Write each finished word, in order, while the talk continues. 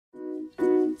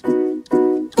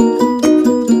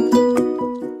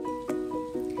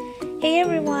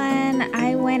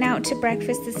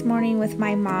breakfast this morning with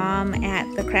my mom at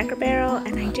the Cracker Barrel,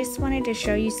 and I just wanted to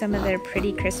show you some of their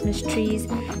pretty Christmas trees.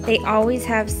 They always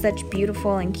have such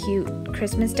beautiful and cute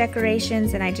Christmas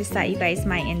decorations, and I just thought you guys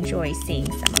might enjoy seeing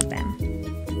some of them.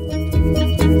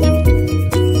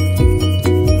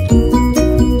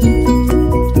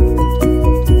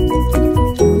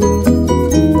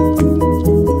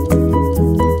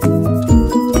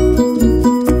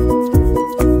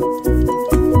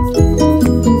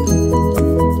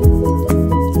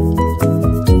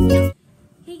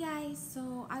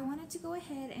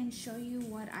 Show you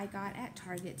what I got at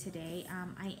Target today.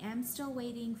 I am still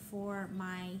waiting for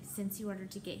my Scentsy order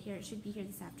to get here. It should be here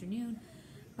this afternoon,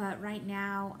 but right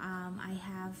now I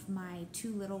have my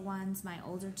two little ones. My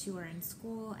older two are in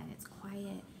school and it's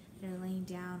quiet. They're laying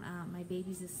down. My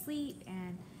baby's asleep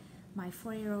and my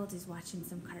 4-year-old is watching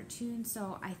some cartoons,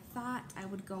 so I thought I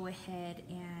would go ahead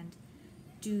and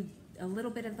do a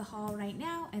little bit of the haul right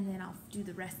now, and then I'll do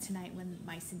the rest tonight when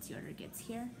my Scentsy order gets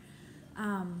here.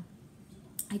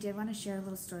 I did want to share a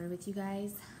little story with you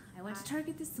guys. I went to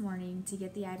Target this morning to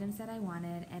get the items that I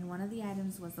wanted, and one of the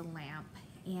items was a lamp.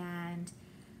 And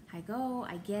I go,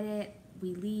 I get it,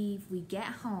 we leave, we get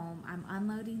home, I'm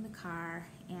unloading the car,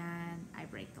 and I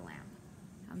break the lamp.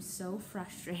 I'm so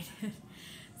frustrated.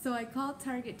 So I called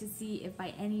Target to see if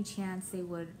by any chance they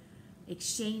would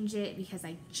exchange it, because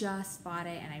I just bought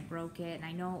it and I broke it, and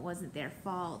I know it wasn't their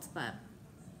fault, but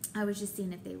I was just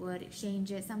seeing if they would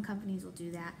exchange it. Some companies will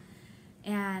do that.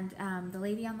 And the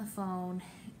lady on the phone,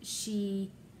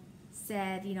 she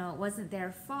said, you know, it wasn't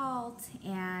their fault,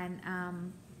 and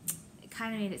it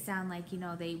kind of made it sound like, you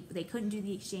know, they couldn't do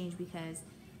the exchange because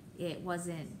it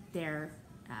wasn't their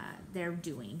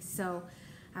doing. So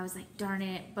I was like, darn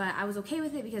it, but I was okay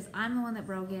with it because I'm the one that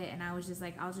broke it, and I was just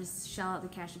like, I'll just shell out the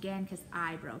cash again because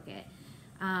I broke it.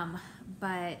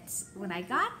 But when I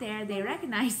got there, they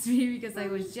recognized me because I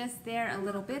was just there a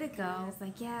little bit ago. I was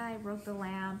like, yeah, I broke the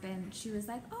lamp, and she was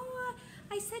like, oh,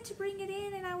 I said to bring it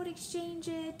in and I would exchange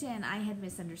it, and I had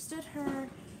misunderstood her.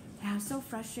 And I was so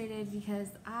frustrated because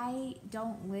I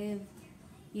don't live,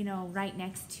 you know, right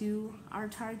next to our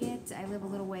Target. I live a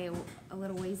little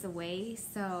ways away,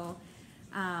 so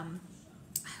I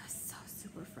was so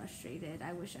super frustrated.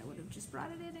 I wish I would have just brought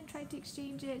it in and tried to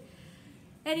exchange it.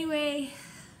 Anyway,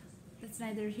 that's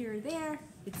neither here or there.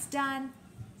 It's done.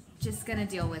 Just gonna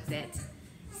deal with it.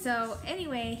 So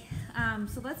anyway,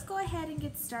 so let's go ahead and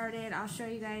get started. I'll show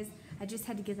you guys. I just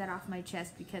had to get that off my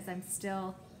chest because I'm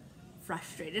still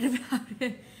frustrated about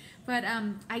it. But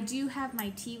I do have my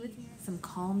tea with me, some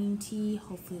calming tea.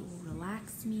 Hopefully it will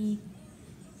relax me.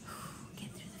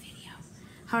 Get through the video.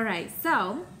 All right,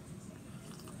 so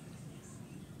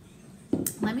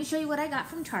let me show you what I got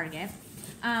from Target.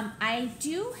 I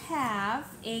do have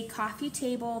a coffee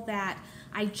table that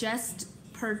I just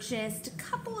purchased a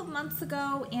couple of months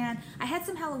ago, and I had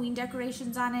some Halloween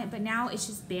decorations on it, but now it's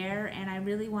just bare, and I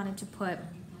really wanted to put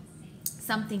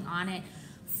something on it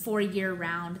for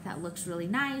year-round that looks really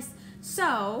nice.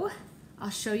 So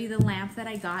I'll show you the lamp that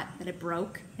I got that it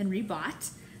broke and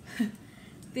rebought.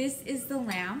 This is the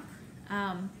lamp.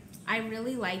 I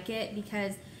really like it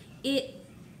because it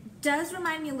does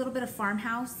remind me a little bit of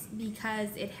Farmhouse because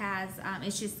it has,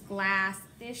 it's just glass,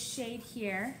 this shade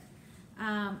here,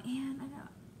 and I don't know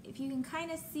if you can kind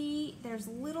of see, there's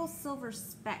little silver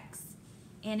specks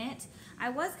in it. I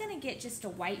was gonna get just a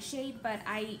white shade, but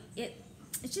it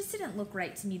just didn't look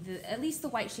right to me, at least the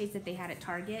white shades that they had at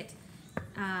Target.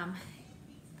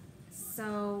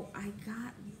 So I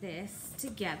got this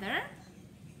together,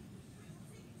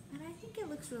 and I think it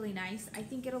looks really nice. I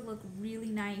think it'll look really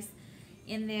nice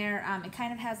in there. It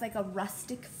kind of has like a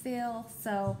rustic feel,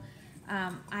 so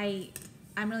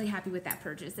I'm really happy with that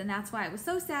purchase, and that's why I was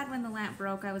so sad when the lamp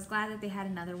broke. I was glad that they had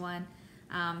another one,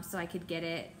 so I could get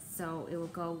it. So it will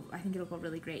go, I think it'll go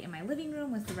really great in my living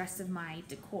room with the rest of my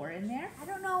decor in there. I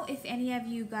don't know if any of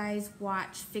you guys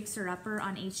watch Fixer Upper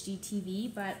on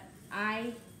HGTV, but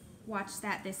I watched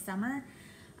that this summer.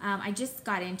 I just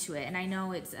got into it, and I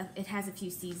know it has a few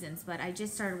seasons, but I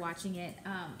just started watching it,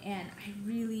 and I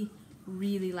really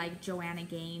like Joanna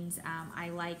Gaines. I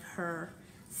like her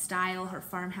style, her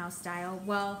farmhouse style.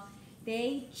 Well,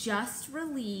 they just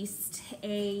released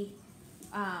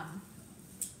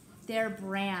their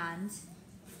brand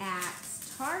at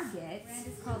Target. The brand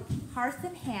is called Hearth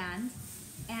and Hand,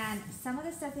 and some of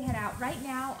the stuff they had out right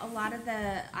now, a lot of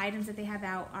the items that they have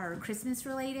out are Christmas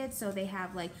related. So they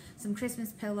have like some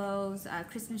Christmas pillows,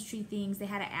 Christmas tree things. They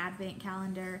had an advent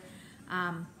calendar,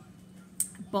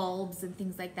 bulbs and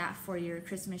things like that for your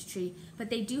Christmas tree. But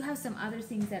they do have some other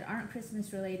things that aren't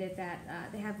Christmas related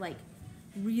that they have like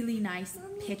really nice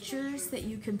pictures that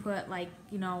you can put, like,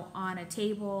 you know, on a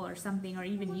table or something, or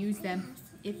even use them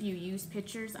if you use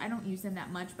pictures. I don't use them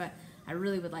that much, but I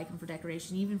really would like them for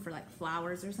decoration, even for like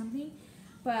flowers or something.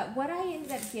 But what I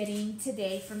ended up getting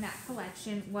today from that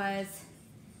collection was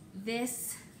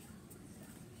this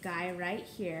guy right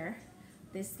here,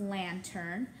 this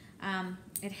lantern.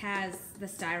 It has the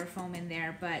styrofoam in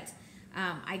there, but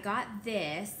I got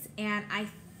this, and I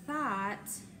thought,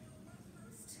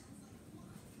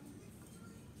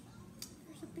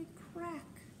 there's a big crack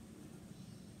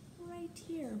right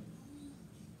here.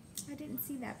 I didn't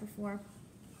see that before.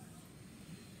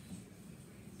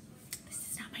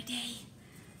 This is not my day.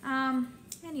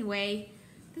 Anyway,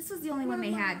 this was the only one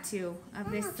they had too,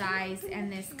 of this size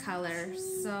and this color,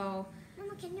 so I'm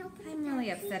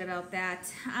really upset about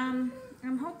that. I'm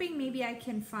hoping maybe I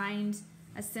can find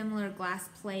a similar glass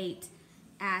plate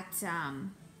at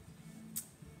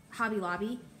Hobby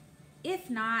Lobby. If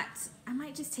not, I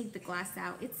might just take the glass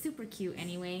out. It's super cute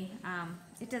anyway.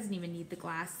 It doesn't even need the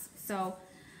glass, so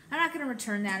I'm not going to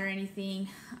return that or anything.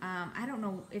 I don't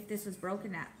know if this was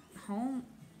broken at home,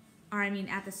 or I mean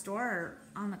at the store, or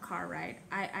on the car ride.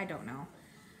 I don't know.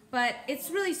 But it's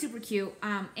really super cute.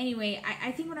 Anyway,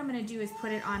 I think what I'm going to do is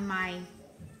put it on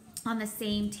the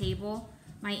same table,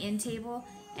 my end table,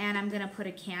 and I'm going to put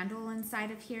a candle inside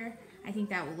of here. I think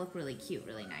that will look really cute,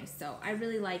 really nice. So I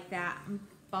really like that. I'm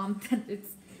bummed that it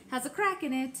has a crack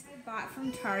in it. I bought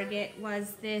from Target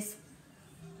was this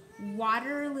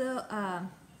water lily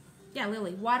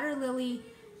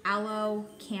aloe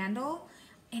candle,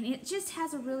 and it just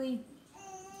has a really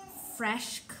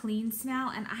fresh, clean smell,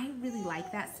 and I really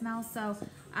like that smell. So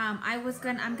I'm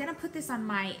gonna put this on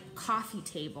my coffee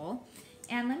table,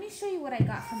 and let me show you what I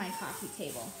got for my coffee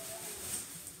table.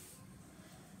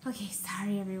 Okay,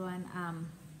 sorry everyone.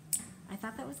 I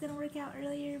thought that was gonna work out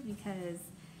earlier because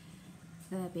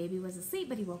the baby was asleep,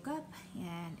 but he woke up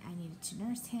and I needed to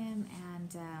nurse him,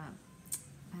 and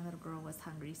my little girl was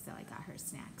hungry, so I got her a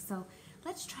snack. So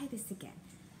let's try this again.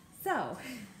 So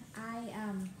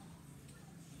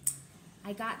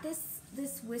I got this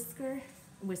wicker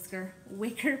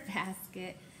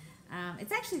basket.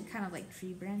 It's actually kind of like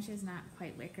tree branches, not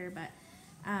quite wicker, but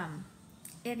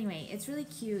anyway, it's really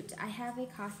cute. I have a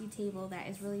coffee table that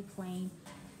is really plain.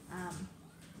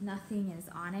 Nothing is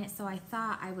on it, so I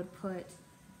thought I would put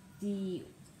the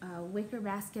wicker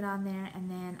basket on there, and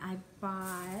then I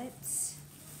bought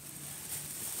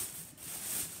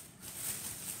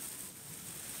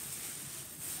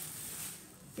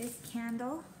this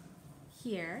candle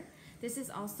here. This is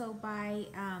also by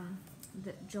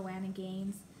the Joanna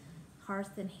Gaines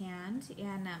Hearth and Hand,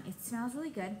 and it smells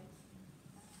really good.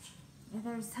 And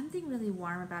there's something really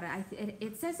warm about it.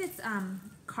 It says it's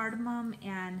cardamom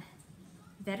and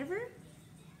vetiver,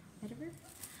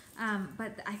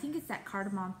 but I think it's that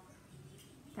cardamom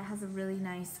that has a really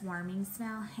nice warming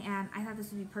smell, and I thought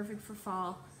this would be perfect for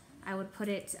fall. I would put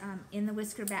it in the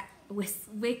wicker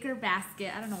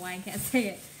basket. I don't know why I can't say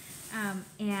it.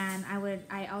 And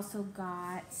I also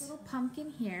got a little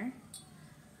pumpkin here,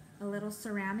 a little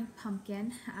ceramic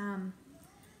pumpkin.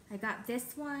 I got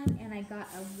this one, and I got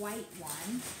a white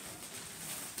one.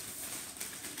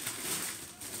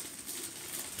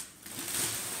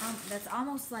 That's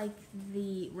almost like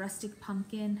the rustic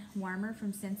pumpkin warmer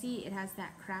from Scentsy. It has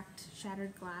that cracked,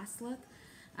 shattered glass look.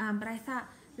 But I thought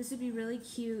this would be really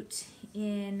cute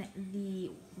in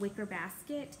the wicker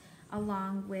basket,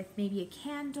 along with maybe a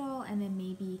candle, and then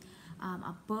maybe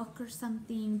a book or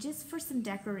something, just for some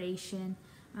decoration,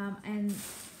 and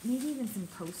maybe even some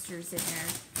posters in there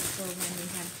for when we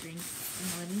have drinks in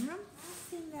the living room. Last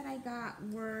thing that I got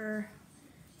were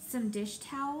some dish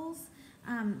towels.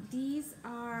 These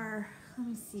are, let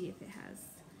me see if it has,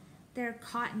 they're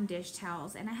cotton dish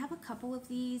towels, and I have a couple of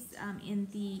these in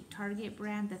the Target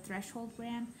brand, the Threshold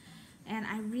brand, and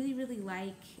I really, really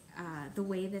like the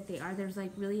way that they are. There's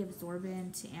like really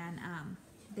absorbent, and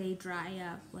they dry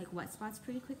up like wet spots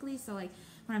pretty quickly, so like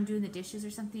when I'm doing the dishes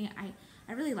or something, I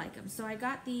really like them. So I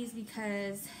got these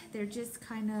because they're just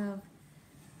kind of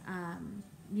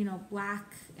you know,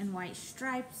 black and white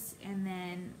stripes, and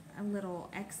then a little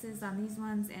X's on these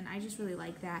ones, and I just really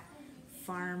like that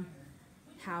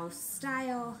farmhouse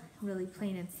style, really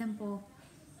plain and simple.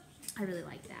 I really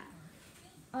like that.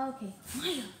 Okay,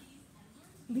 Maya,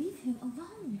 leave him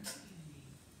alone.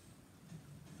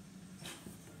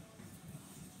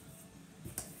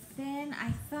 Then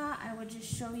I thought I would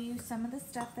just show you some of the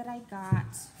stuff that I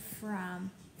got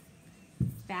from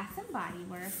Bath and Body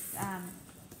Works.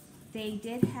 They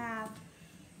did have,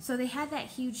 so they had that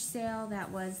huge sale that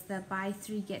was the buy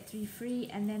 3 get 3 free,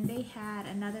 and then they had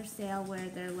another sale where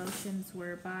their lotions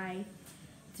were buy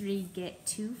 3 get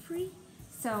 2 free.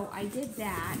 So I did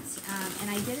that, and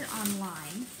I did it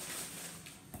online.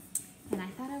 And I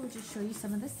thought I would just show you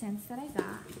some of the scents that I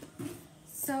got.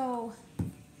 So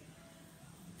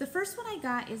the first one I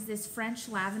got is this French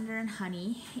lavender and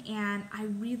honey, and I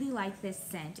really like this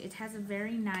scent. It has a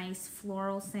very nice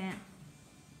floral scent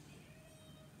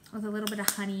with a little bit of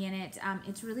honey in it.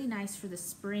 It's really nice for the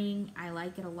spring. I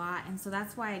like it a lot, and so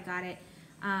that's why I got it.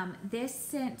 This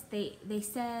scent, they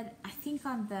said, I think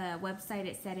on the website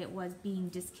it said it was being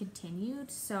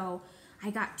discontinued, so I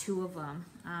got 2 of them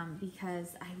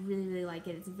because I really, really like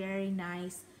it. It's very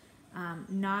nice,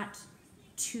 not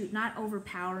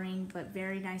overpowering, but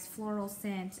very nice floral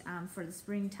scent for the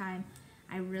springtime.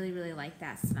 I really, really like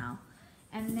that smell.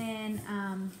 And then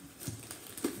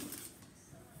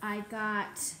I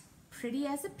got Pretty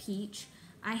as a Peach.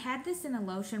 I had this in a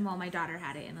lotion, well, my daughter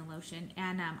had it in a lotion,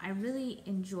 and I really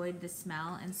enjoyed the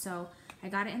smell, and so I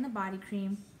got it in the body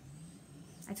cream.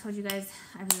 I told you guys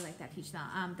I really like that peach smell.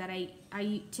 That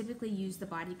I typically use the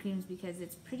body creams because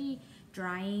it's pretty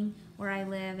drying where I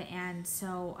live, and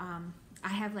so I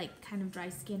have like kind of dry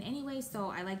skin anyway,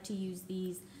 so I like to use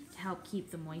these to help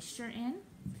keep the moisture in.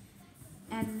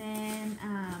 And then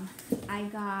I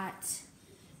got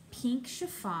Pink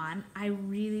Chiffon. I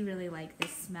really, really like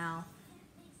this smell.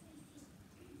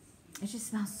 It just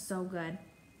smells so good.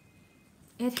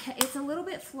 It's a little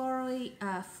bit florally,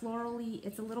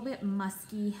 it's a little bit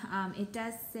musky. It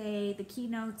does say the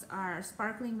keynotes are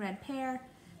sparkling red pear,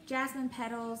 jasmine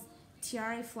petals,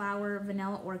 tiare flower,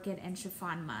 vanilla orchid, and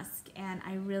chiffon musk. And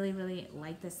I really, really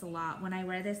like this a lot. When I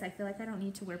wear this, I feel like I don't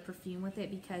need to wear perfume with it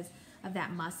because of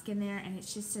that musk in there, and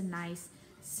it's just a nice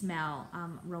smell,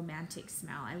 romantic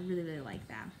smell. I really, really like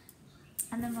that.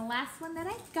 And then the last one that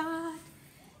I got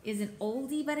is an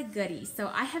oldie but a goodie. So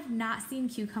I have not seen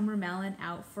Cucumber Melon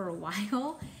out for a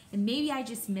while, and maybe I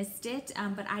just missed it,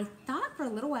 but I thought for a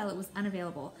little while it was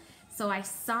unavailable. So I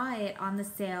saw it on the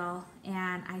sale,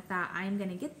 and I thought I'm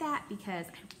gonna get that because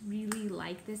I really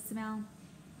like this smell.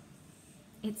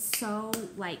 It's so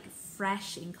like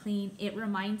fresh and clean. It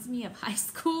reminds me of high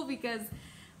school because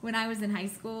when I was in high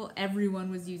school, everyone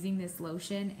was using this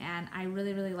lotion, and I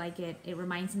really, really like it. It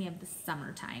reminds me of the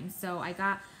summertime. So I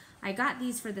got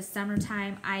these for the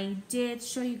summertime. I did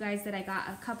show you guys that I got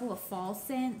a couple of fall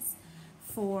scents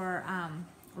for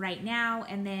right now,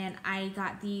 and then I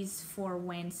got these for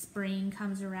when spring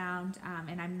comes around,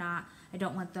 and I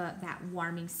don't want that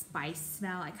warming spice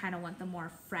smell. I kind of want the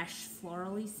more fresh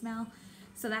florally smell.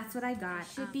 So that's what I got.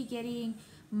 Should be getting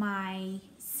my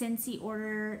Scentsy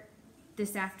order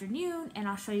this afternoon, and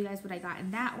I'll show you guys what I got in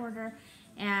that order.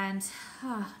 And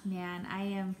oh man, I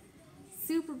am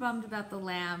super bummed about the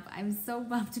lamp. I'm so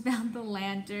bummed about the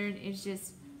lantern. It's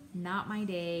just not my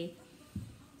day.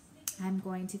 I'm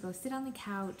going to go sit on the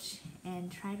couch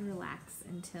and try to relax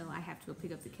until I have to go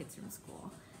pick up the kids from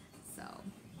school. So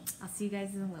I'll see you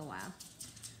guys in a little while.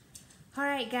 All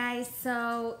right, guys,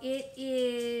 so it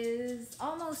is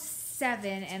almost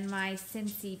 7 and my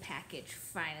Scentsy package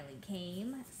finally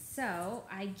came. So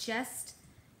I just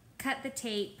cut the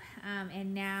tape,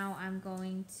 and now I'm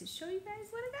going to show you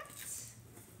guys what I got.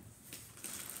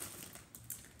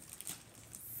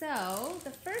 So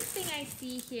the first thing I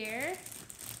see here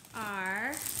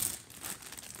are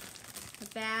a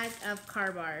bag of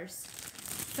car bars.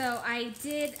 So I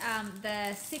did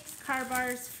the 6 car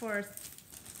bars for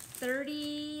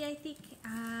 30, I think.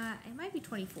 It might be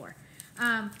 24.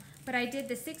 But I did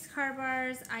the 6 car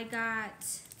bars. I got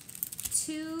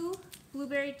 2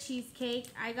 blueberry cheesecake.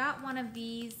 I got one of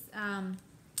these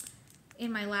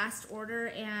in my last order,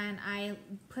 and I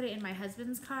put it in my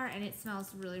husband's car, and it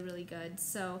smells really, really good.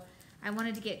 So I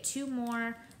wanted to get 2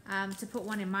 more to put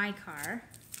one in my car.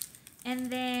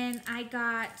 And then I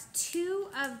got 2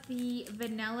 of the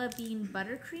vanilla bean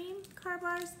buttercream car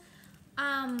bars.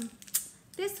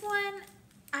 This one,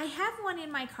 I have one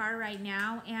in my car right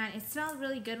now, and it smelled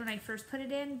really good when I first put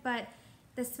it in, but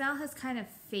the smell has kind of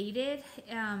faded.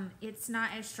 It's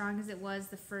not as strong as it was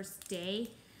the first day.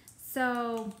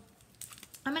 So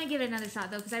I'm going to give it another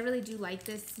shot, though, because I really do like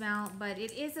this smell, but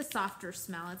it is a softer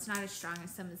smell. It's not as strong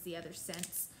as some of the other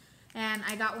scents. And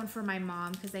I got one for my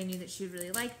mom because I knew that she would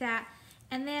really like that.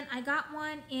 And then I got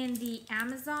one in the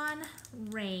Amazon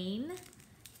Rain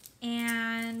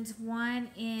and one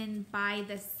in By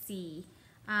the Sea,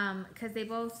 because they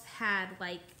both had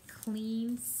like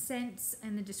clean scents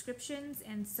in the descriptions,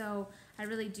 and so I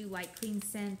really do like clean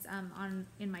scents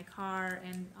in my car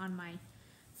and on my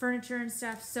furniture and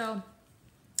stuff. So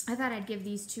I thought I'd give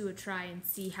these 2 a try and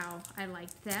see how I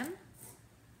liked them.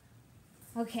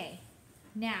 Okay,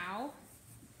 now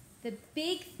the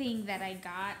big thing that I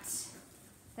got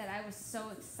that I was so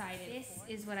excited. This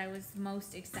is what I was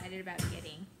most excited about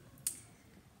getting.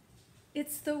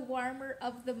 It's the warmer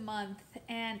of the month,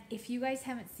 and if you guys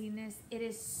haven't seen this, it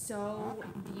is so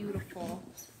beautiful.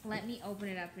 Let me open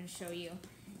it up and show you.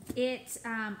 It,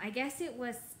 I guess it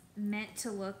was meant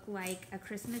to look like a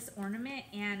Christmas ornament,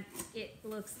 and it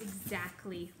looks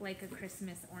exactly like a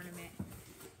Christmas ornament.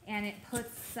 And it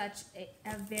puts such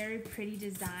a very pretty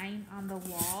design on the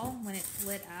wall when it's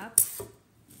lit up.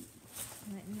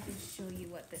 Let me just show you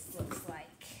what this looks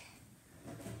like.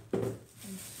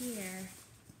 And here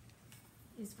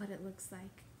is what it looks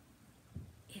like.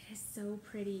 It is so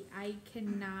pretty. I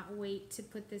cannot wait to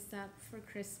put this up for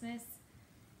Christmas.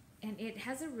 And it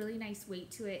has a really nice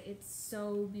weight to it. It's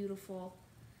so beautiful.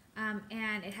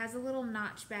 And it has a little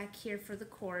notch back here for the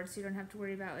cord, so you don't have to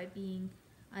worry about it being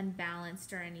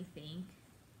unbalanced or anything.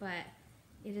 But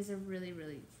it is a really,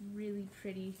 really, really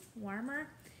pretty warmer.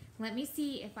 Let me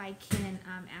see if I can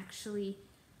actually,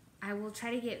 I will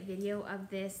try to get video of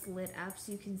this lit up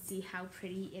so you can see how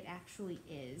pretty it actually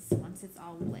is once it's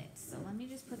all lit. So let me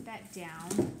just put that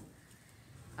down.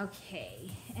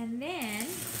 Okay, and then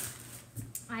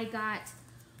I got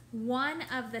one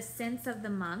of the scents of the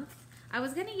month. I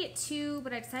was gonna get two,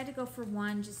 but I decided to go for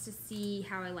one just to see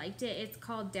how I liked it. It's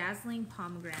called Dazzling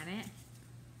Pomegranate.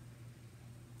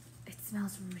 It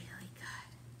smells really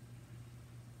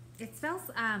good. It smells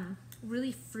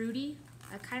really fruity,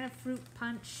 a kind of fruit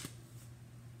punch.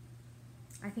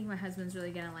 I think my husband's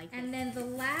really gonna like it. And then the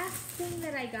last thing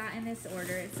that I got in this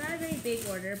order, it's not a very big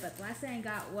order, but the last thing I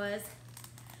got was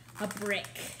a brick.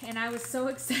 And I was so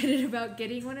excited about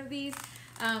getting one of these.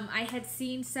 I had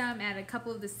seen some at a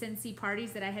couple of the Scentsy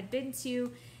parties that I had been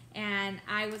to, and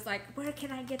I was like, where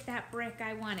can I get that brick?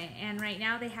 I want it. And right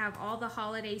now they have all the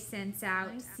holiday scents out.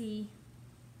 Let me see.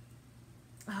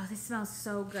 Oh, this smells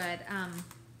so good.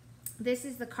 This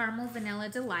is the Caramel Vanilla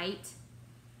Delight,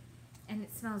 and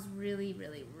it smells really,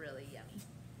 really, really yummy.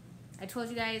 I told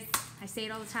you guys, I say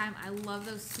it all the time, I love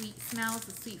those sweet smells,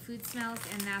 the sweet food smells,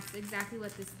 and that's exactly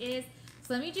what this is.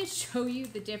 So let me just show you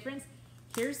the difference.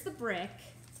 Here's the brick,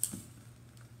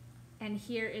 and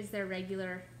here is their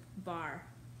regular bar.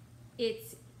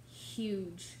 It's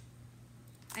huge.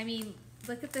 I mean,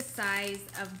 look at the size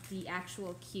of the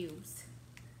actual cubes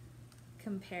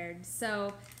compared.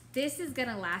 So this is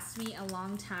gonna last me a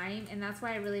long time, and that's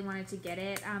why I really wanted to get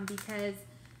it, because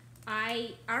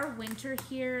our winter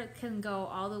here can go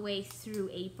all the way through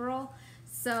April.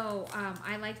 So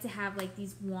I like to have like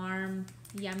these warm,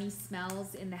 yummy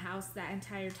smells in the house that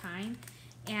entire time.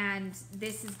 And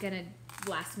this is gonna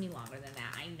last me longer than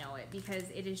that. I know it, because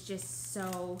it is just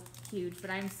so huge.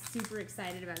 But I'm super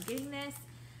excited about getting this.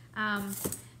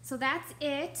 So that's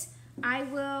it. I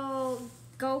will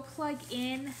go plug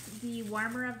in the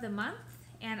warmer of the month,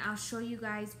 and I'll show you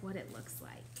guys what it looks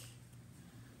like.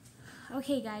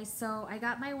 Okay guys, so I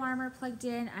got my warmer plugged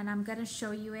in, and I'm gonna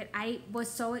show you it. I was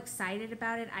so excited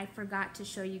about it, I forgot to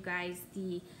show you guys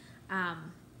the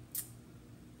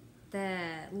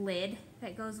lid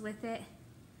that goes with it.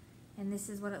 And this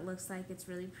is what it looks like. It's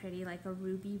really pretty, like a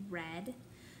ruby red.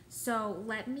 So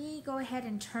let me go ahead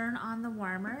and turn on the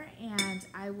warmer, and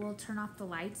I will turn off the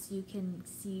lights so you can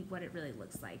see what it really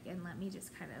looks like. And let me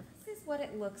just kind of, this is what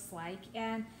it looks like.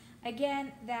 And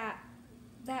again, that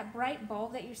bright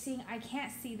bulb that you're seeing, I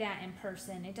can't see that in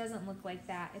person. It doesn't look like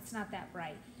that. It's not that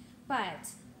bright. But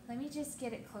let me just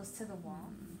get it close to the wall.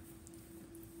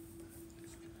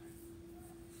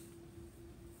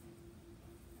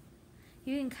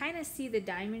 You can kind of see the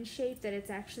diamond shape that it's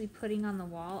actually putting on the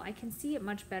wall. I can see it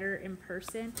much better in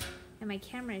person, and my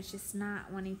camera is just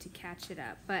not wanting to catch it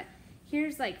up. But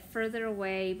here's like further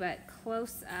away, but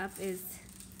close up is,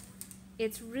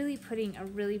 it's really putting a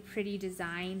really pretty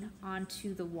design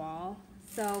onto the wall.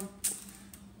 So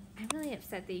I'm really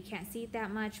upset that you can't see it that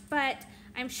much, but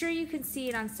I'm sure you can see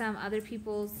it on some other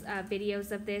people's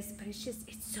videos of this, but it's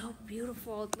so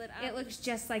beautiful. It looks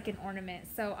just like an ornament.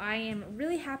 So I am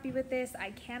really happy with this.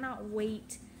 I cannot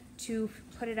wait to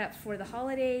put it up for the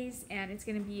holidays, and it's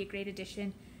gonna be a great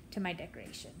addition to my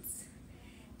decorations.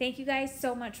 Thank you guys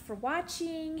so much for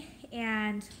watching,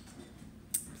 and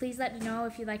please let me know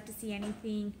if you'd like to see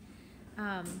anything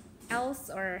else,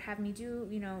 or have me do,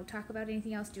 talk about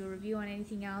anything else, do a review on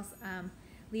anything else.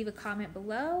 Leave a comment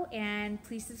below, and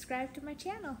please subscribe to my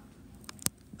channel.